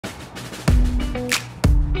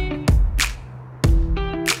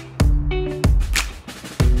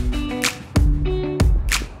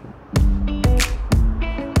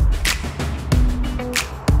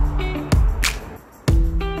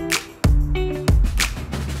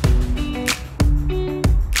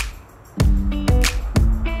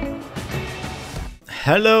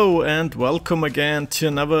Hello and welcome again to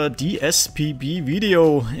another DSPB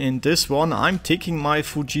video. In this one I'm taking my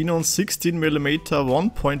Fujifilm 16mm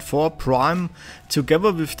 1.4 prime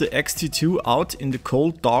together with the X-T2 out in the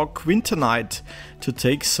cold dark winter night to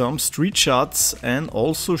take some street shots and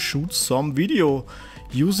also shoot some video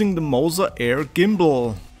using the Moser Air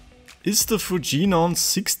gimbal. Is the Fujifilm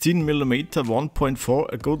 16mm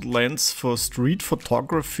 1.4 a good lens for street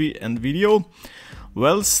photography and video?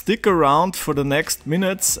 Well, stick around for the next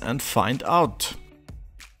minutes and find out.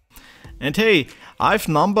 And hey, I've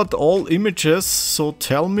numbered all images, so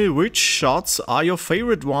tell me which shots are your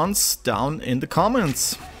favorite ones down in the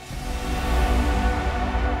comments.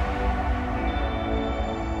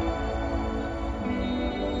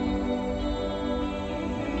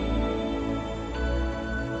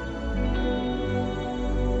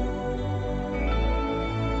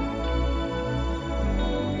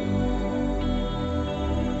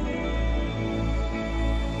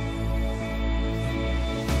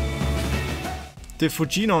 The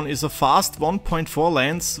Fujifilm is a fast 1.4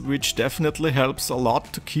 lens, which definitely helps a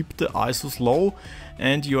lot to keep the ISOs low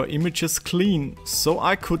and your images clean, so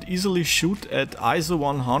I could easily shoot at ISO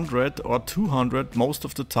 100 or 200 most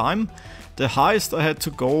of the time. The highest I had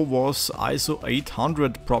to go was ISO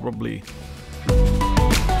 800 probably.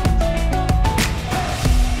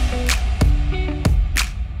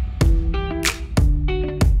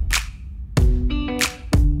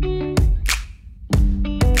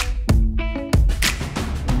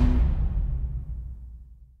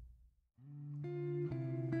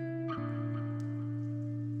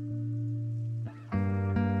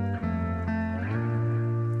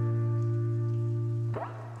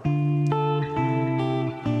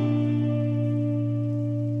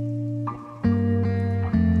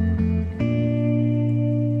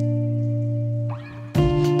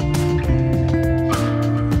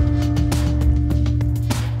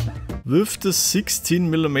 With the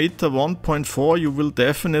 16mm 1.4 you will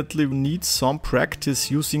definitely need some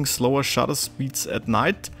practice using slower shutter speeds at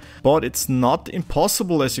night, but it's not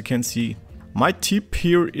impossible as you can see. My tip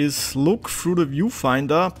here is look through the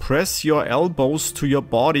viewfinder, press your elbows to your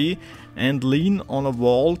body and lean on a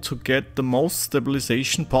wall to get the most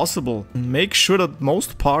stabilization possible. Make sure that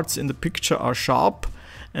most parts in the picture are sharp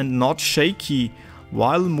and not shaky,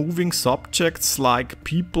 while moving subjects like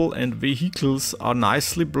people and vehicles are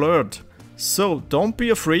nicely blurred. So don't be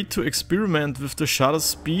afraid to experiment with the shutter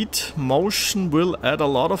speed. Motion will add a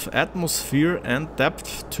lot of atmosphere and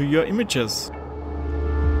depth to your images.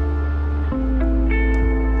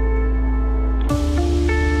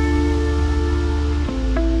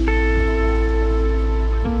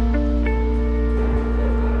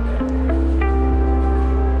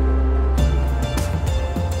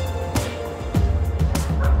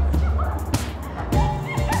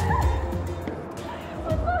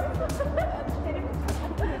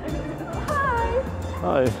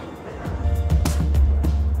 Hi.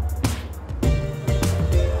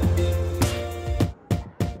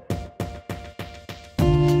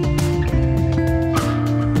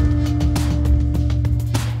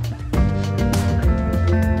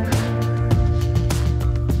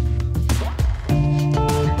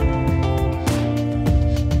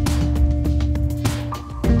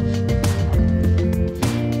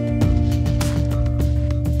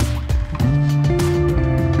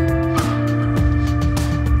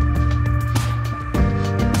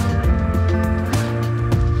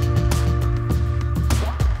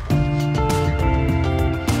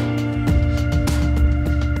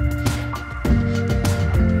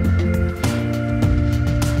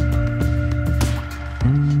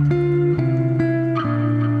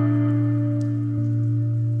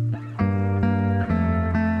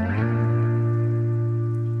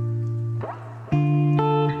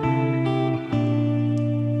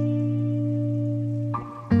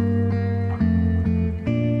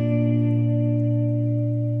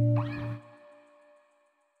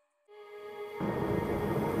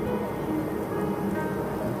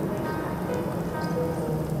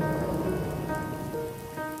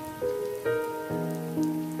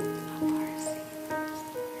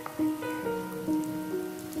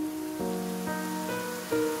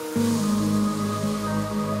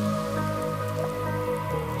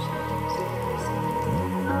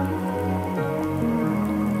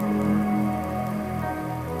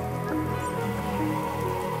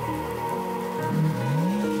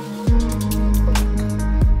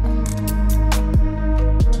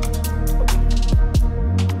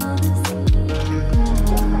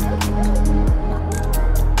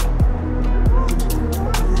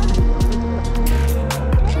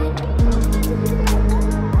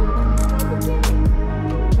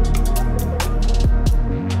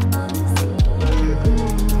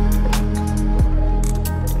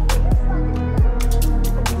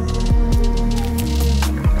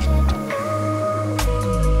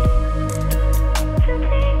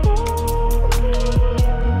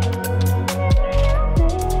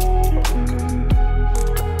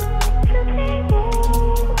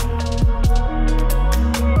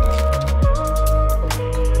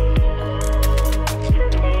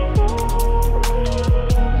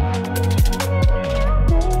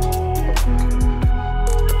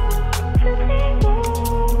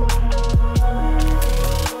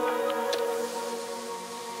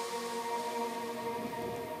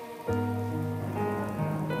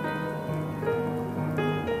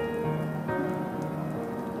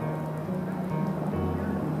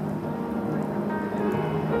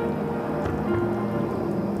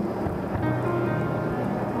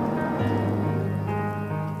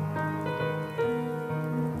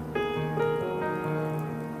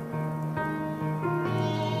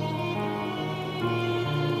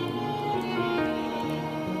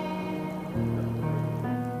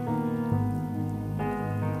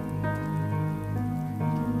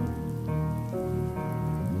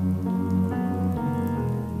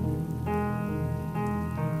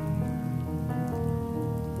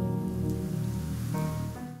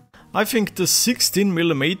 I think the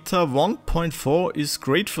 16mm 1.4 is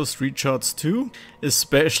great for street shots too,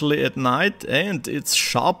 especially at night, and it's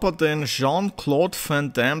sharper than Jean-Claude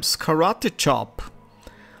Van Damme's karate chop.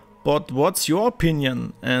 But what's your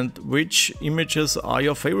opinion, and which images are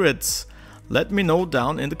your favorites? Let me know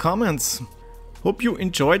down in the comments. Hope you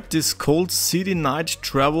enjoyed this cold city night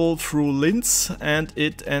travel through Linz and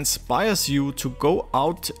it inspires you to go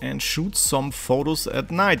out and shoot some photos at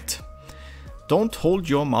night. Don't hold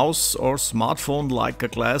your mouse or smartphone like a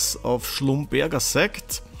glass of Schlumberger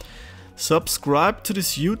Sekt. Subscribe to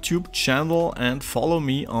this YouTube channel and follow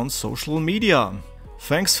me on social media.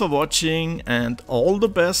 Thanks for watching and all the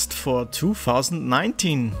best for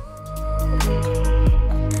 2019.